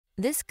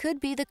This could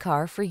be the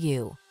car for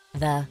you.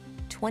 The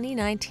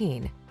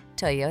 2019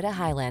 Toyota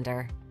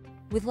Highlander.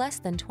 With less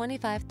than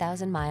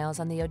 25,000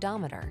 miles on the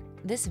odometer,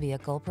 this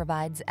vehicle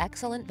provides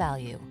excellent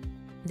value.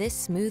 This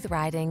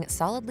smooth-riding,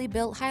 solidly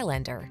built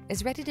Highlander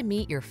is ready to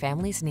meet your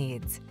family's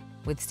needs.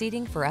 With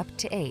seating for up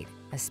to 8,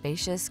 a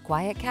spacious,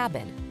 quiet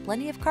cabin,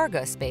 plenty of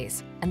cargo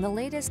space, and the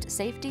latest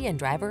safety and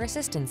driver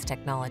assistance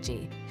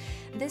technology,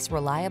 this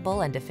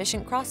reliable and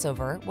efficient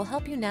crossover will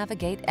help you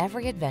navigate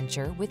every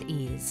adventure with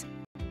ease.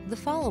 The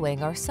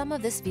following are some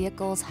of this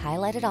vehicle's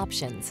highlighted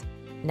options: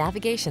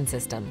 navigation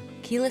system,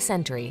 keyless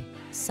entry,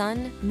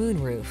 sun,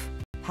 moonroof,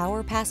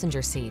 power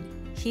passenger seat,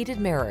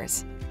 heated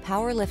mirrors,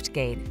 power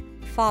liftgate,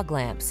 fog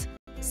lamps,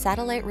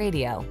 satellite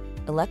radio,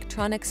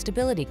 electronic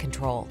stability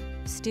control,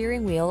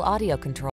 steering wheel audio control.